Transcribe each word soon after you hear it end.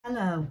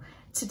Hello,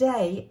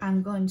 today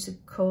I'm going to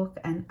cook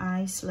an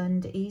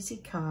Iceland easy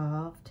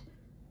carved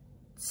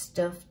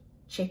stuffed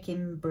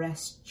chicken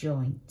breast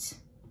joint.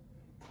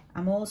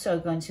 I'm also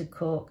going to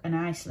cook an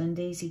Iceland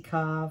easy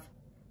carve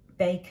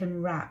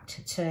bacon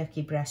wrapped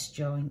turkey breast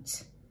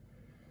joint.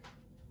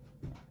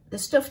 The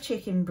stuffed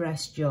chicken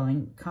breast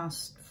joint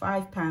costs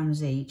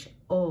 £5 each,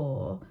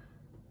 or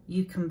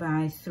you can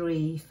buy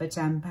 3 for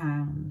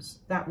 £10.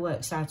 That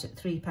works out at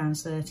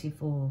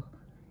 £3.34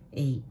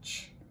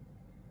 each.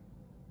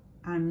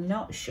 I'm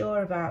not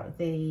sure about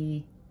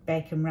the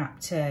bacon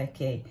wrapped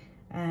turkey.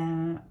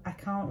 I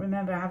can't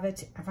remember. I've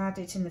had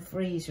it in the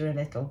freezer a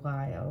little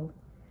while.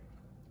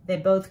 They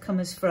both come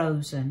as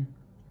frozen,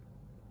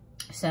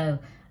 so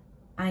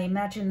I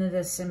imagine they're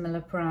a similar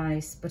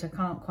price, but I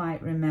can't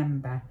quite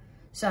remember.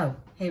 So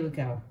here we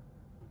go.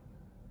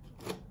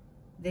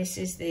 This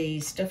is the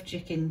stuffed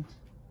chicken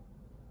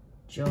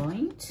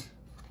joint.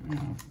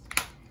 Now,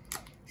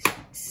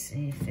 let's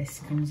see if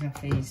this comes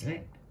off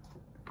easily.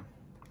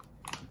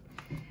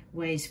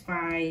 Weighs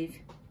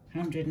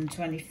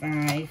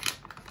 525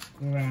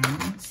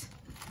 grams,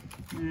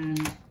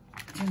 and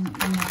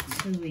not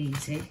too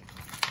easy.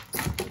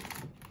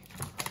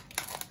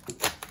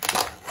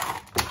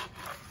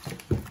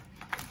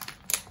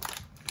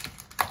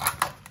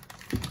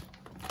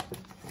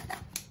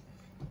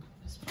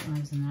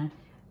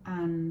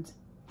 And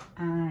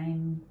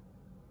I'm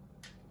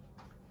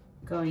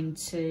going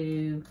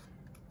to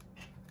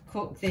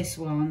cook this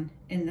one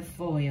in the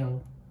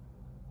foil.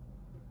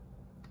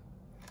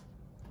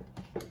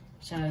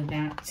 So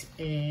that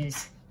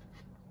is,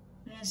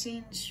 there's the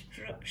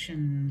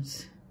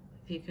instructions,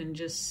 if you can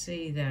just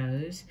see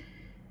those.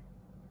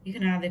 You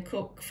can either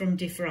cook from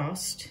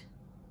defrost,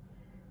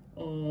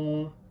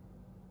 or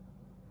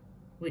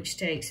which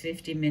takes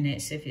 50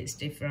 minutes if it's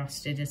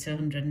defrosted at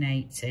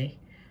 180,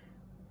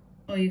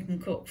 or you can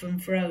cook from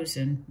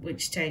frozen,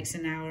 which takes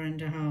an hour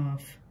and a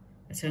half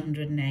at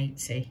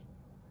 180.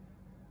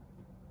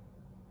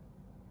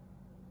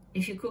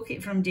 If you cook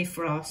it from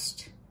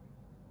defrost,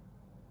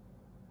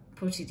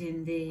 put it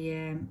in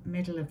the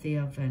middle of the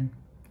oven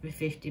for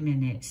 50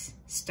 minutes.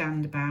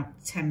 Stand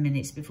about 10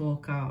 minutes before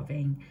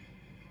carving.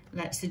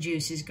 Lets the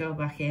juices go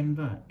back in,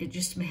 but it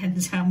just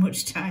depends how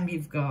much time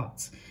you've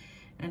got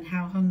and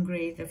how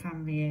hungry the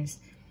family is.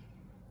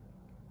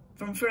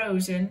 From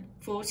frozen,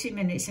 40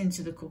 minutes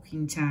into the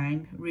cooking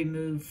time,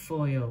 remove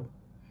foil.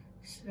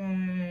 So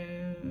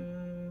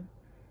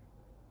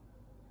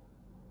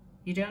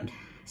you don't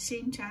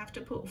seem to have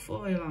to put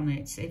foil on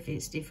it if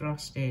it's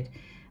defrosted,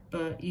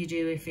 but you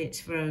do if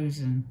it's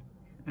frozen.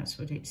 That's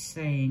what it's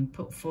saying,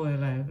 put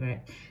foil over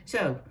it.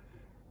 So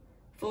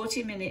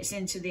 40 minutes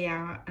into the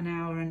hour, an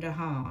hour and a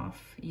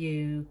half,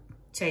 you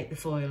take the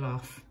foil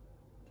off.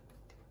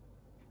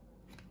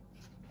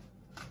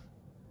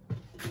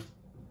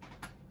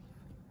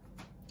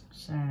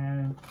 So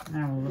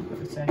now we'll look at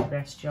the turkey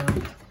breast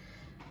joint.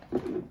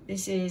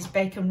 This is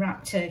bacon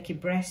wrapped turkey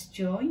breast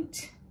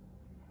joint,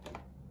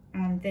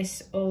 and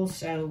this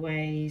also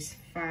weighs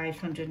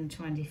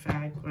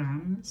 525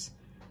 grams.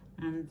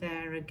 And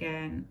there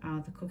again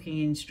are the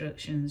cooking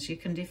instructions. You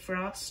can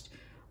defrost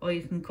or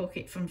you can cook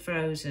it from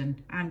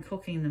frozen. I'm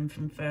cooking them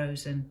from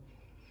frozen.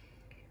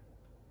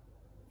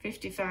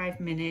 55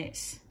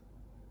 minutes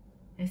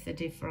if they're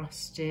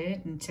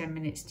defrosted and 10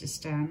 minutes to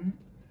stand.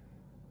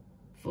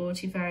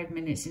 45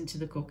 minutes into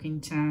the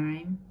cooking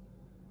time.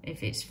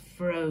 If it's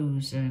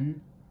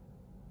frozen,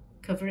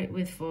 cover it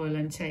with foil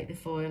and take the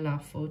foil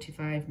off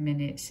 45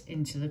 minutes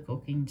into the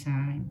cooking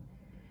time,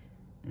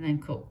 and then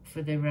cook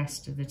for the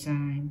rest of the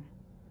time.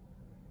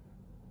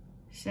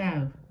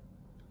 So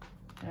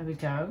there we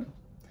go.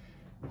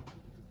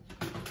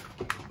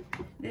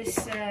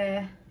 This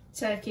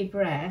turkey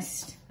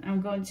breast,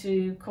 I'm going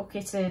to cook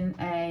it in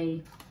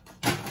a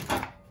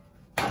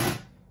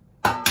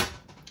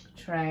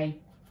tray.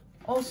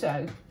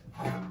 Also,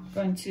 I'm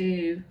going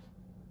to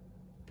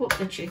put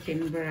the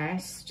chicken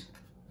breast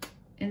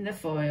in the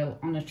foil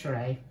on a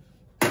tray.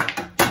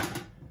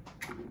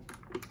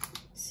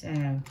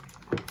 So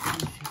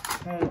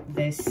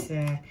this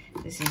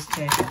is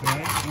turkey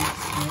breast.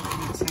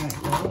 That's how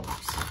it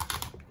looks.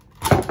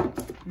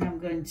 And I'm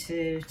going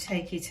to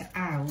take it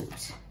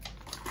out.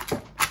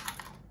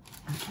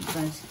 I'm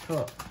going to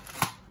put,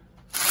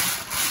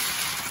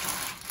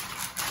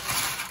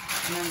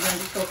 and I'm going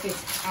to cook it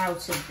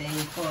out of the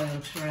foil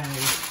tray.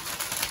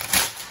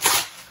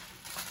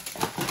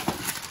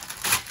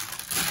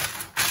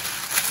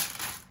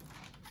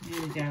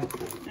 There we go.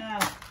 Now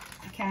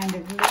I kind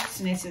of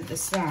loosen it at the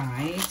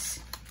sides,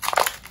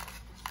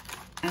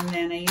 and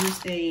then I use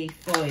the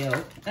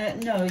foil.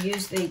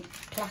 Use the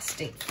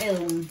plastic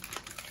film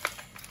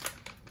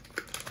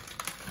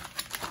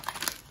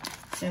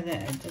so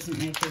that it doesn't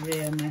make a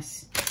real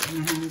mess in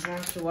my hands. I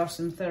have to wash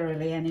them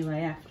thoroughly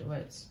anyway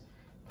afterwards.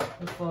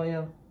 The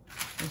foil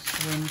just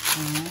to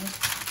inside,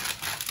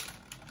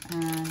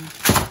 and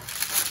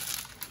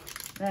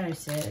there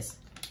it is.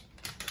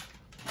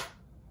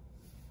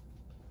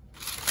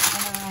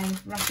 And I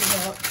wrap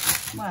it up,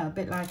 well, a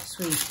bit like a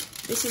sweet.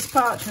 This is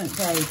parchment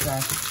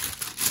paper.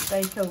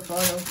 bako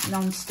foil,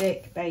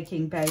 non-stick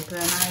baking paper,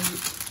 and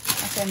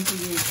I tend to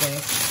use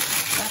this.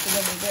 Wrap it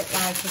up a bit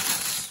like a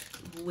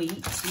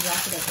sweet. You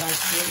wrap it up like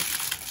sweet,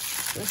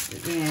 just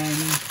at the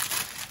end,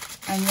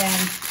 and then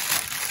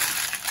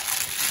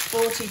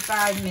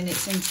 45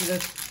 minutes into the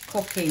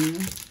cooking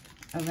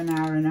of an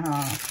hour and a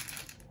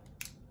half,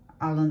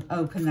 I'll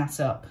open that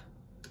up.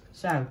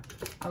 So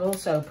I'll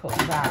also put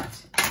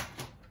that.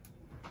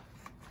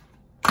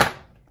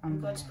 I'm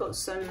going to put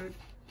some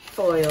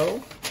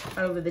foil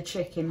over the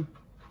chicken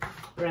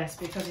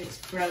breast because it's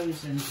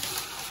frozen.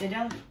 They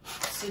don't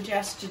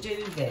suggest to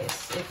do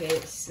this if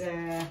it's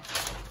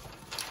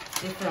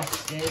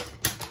defrosted.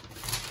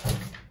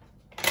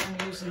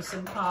 I'm using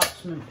some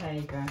parchment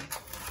paper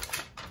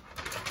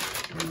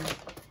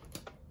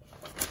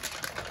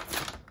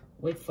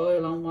with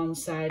foil on one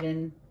side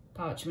and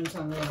parchment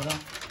on the other.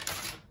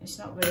 It's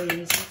not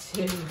very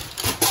easy to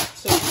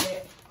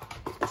it,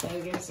 so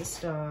give us a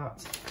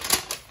start.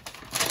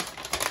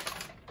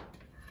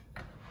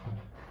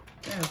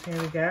 So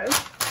here we go.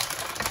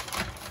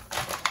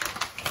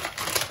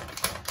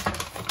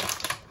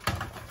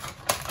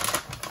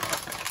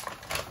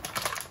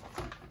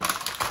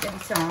 Get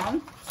it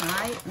on,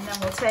 right, and then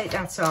we'll take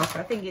that off.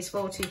 I think it's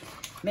 40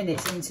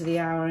 minutes into the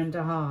hour and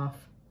a half.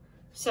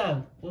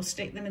 So we'll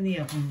stick them in the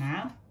oven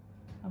now.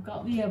 I've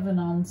got the oven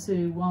on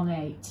to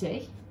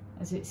 180,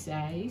 as it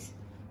says.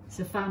 It's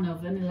a fan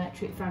oven,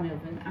 electric fan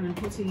oven, and I'm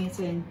putting it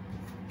in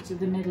to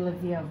the middle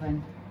of the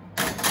oven.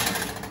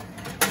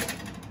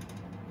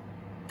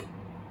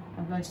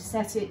 I'm going to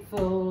set it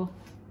for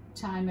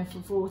timer for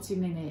 40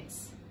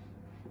 minutes.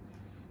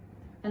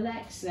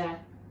 Alexa,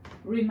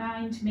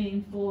 remind me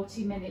in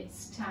 40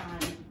 minutes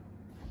time.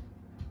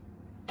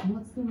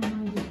 What's the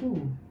reminder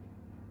for?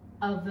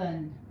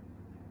 Oven.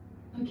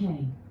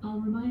 Okay, I'll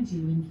remind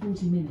you in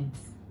 40 minutes.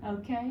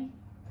 Okay.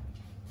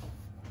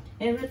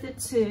 Here are the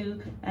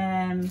two,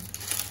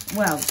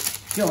 well,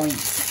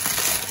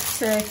 joints.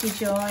 Turkey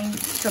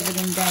joints covered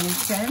in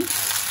bacon.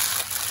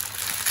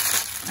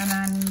 And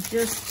I'm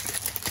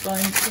just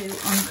going to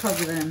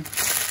uncover them.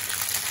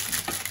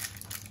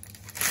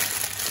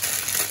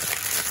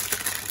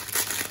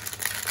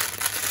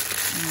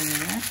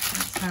 Yeah,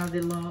 that's how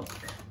they look.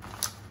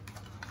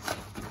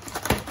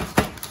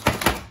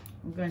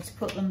 I'm going to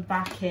put them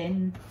back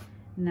in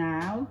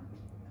now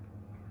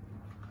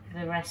for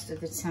the rest of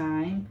the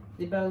time.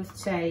 They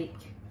both take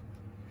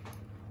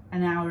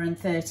an hour and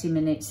 30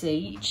 minutes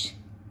each,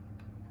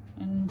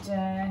 and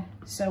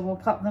so we'll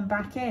pop them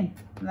back in.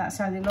 And that's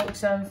how they look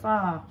so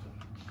far.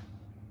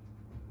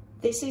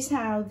 This is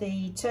how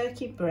the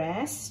turkey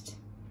breast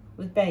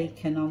with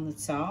bacon on the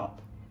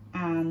top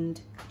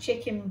and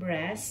chicken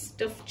breast,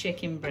 stuffed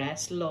chicken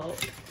breast, look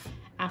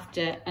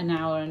after an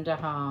hour and a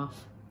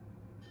half.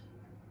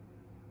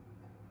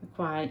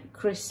 Quite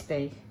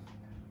crispy.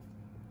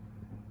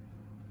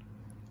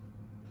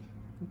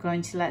 I'm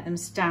going to let them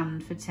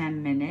stand for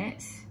 10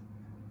 minutes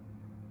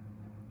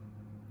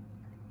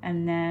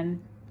and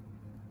then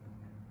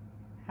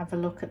have a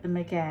look at them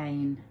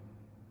again.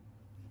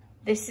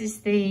 This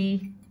is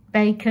the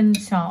bacon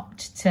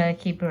topped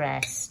turkey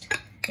breast.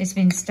 It's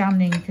been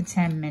standing for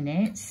 10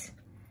 minutes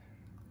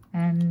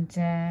and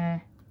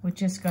we're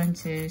just going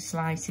to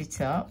slice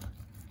it up.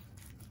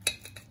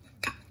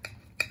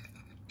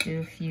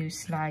 Do a few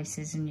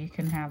slices and you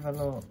can have a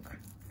look.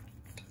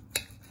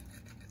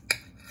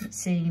 It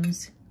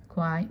seems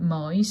quite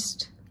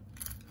moist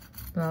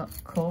but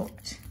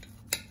cooked.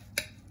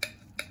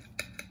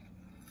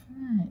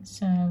 Right,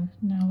 so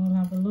now we'll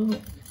have a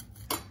look.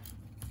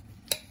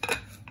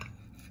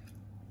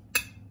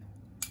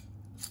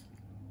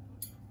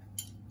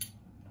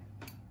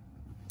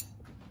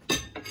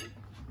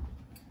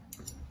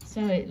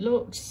 So it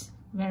looks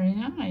very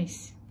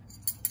nice.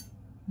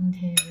 And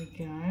here we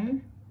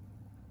go.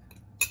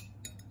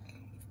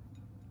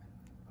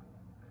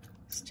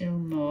 Still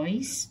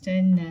moist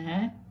in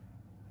there.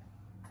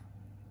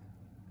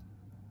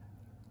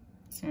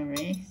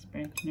 Sorry, it's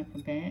breaking up a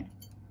bit.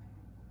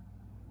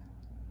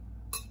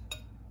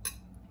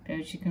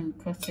 Suppose you can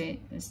cut it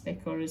as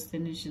thick or as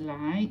thin as you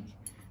like.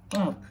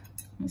 Well,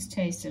 let's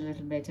taste a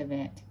little bit of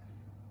it.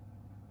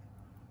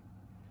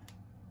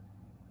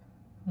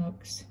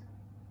 Looks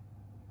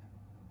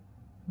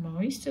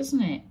moist,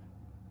 doesn't it?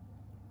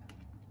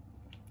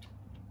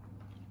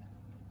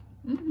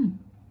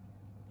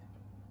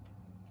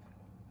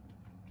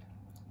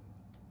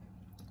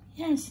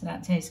 Yes,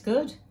 that tastes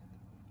good.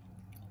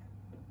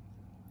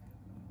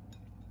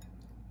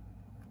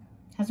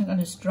 Hasn't got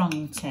a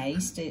strong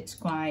taste, it's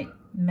quite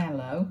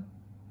mellow,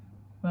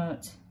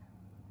 but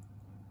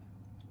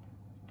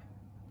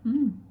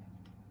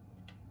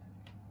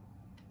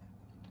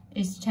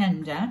it's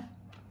tender.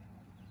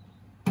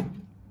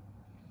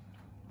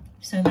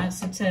 So that's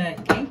the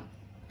turkey.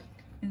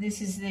 And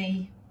this is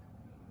the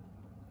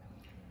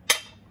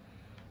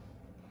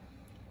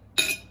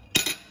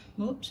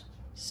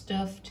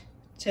stuffed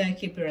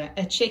turkey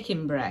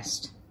chicken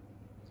breast.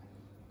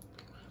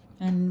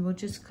 And we'll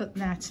just cut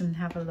that and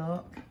have a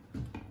look.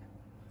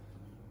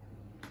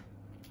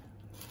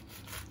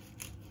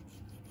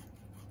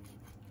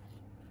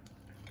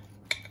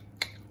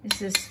 Is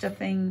there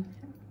stuffing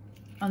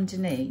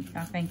underneath?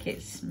 I think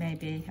it's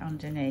maybe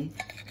underneath.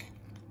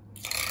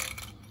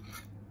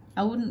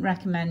 I wouldn't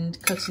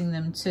recommend cutting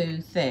them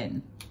too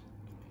thin,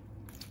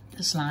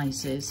 the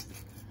slices.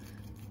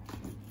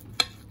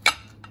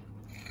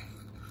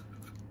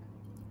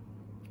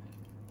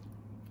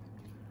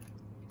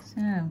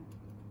 So,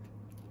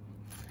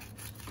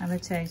 have a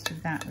taste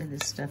of that with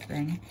the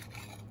stuffing.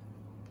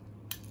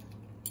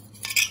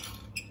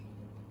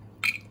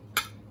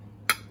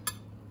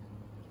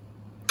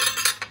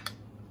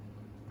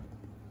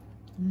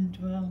 And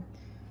we'll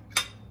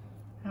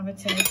have a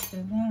taste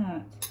of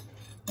that.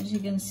 As you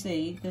can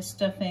see, the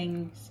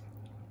stuffing's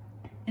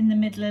in the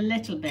middle a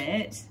little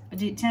bit,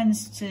 but it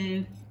tends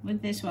to,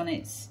 with this one,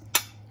 it's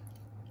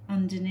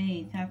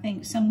underneath. I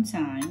think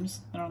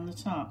sometimes they're on the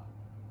top.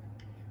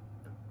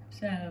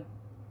 So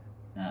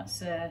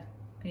that's a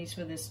piece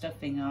with the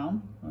stuffing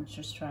on. Let's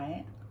just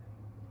try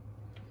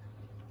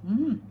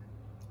it.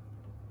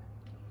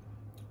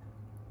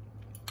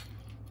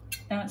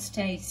 That's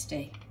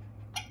tasty.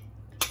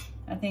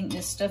 I think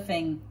the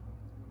stuffing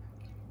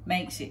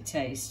makes it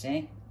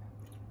tasty.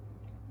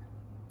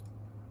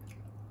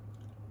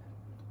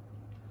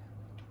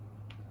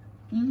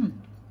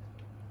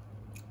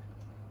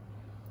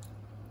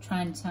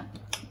 Try and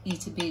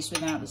eat a piece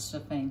without the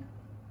stuffing.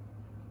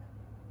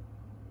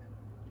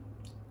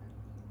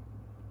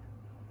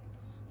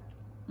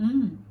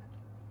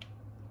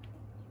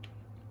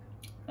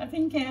 I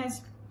think it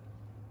has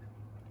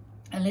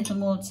a little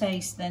more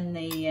taste than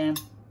the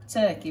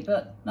turkey,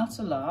 but not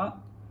a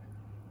lot.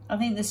 I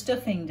think the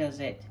stuffing does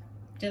it.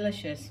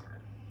 Delicious.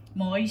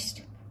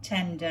 Moist,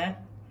 tender,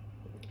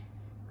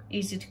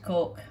 easy to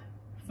cook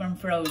from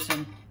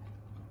frozen.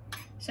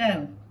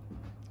 So,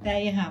 there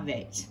you have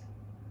it.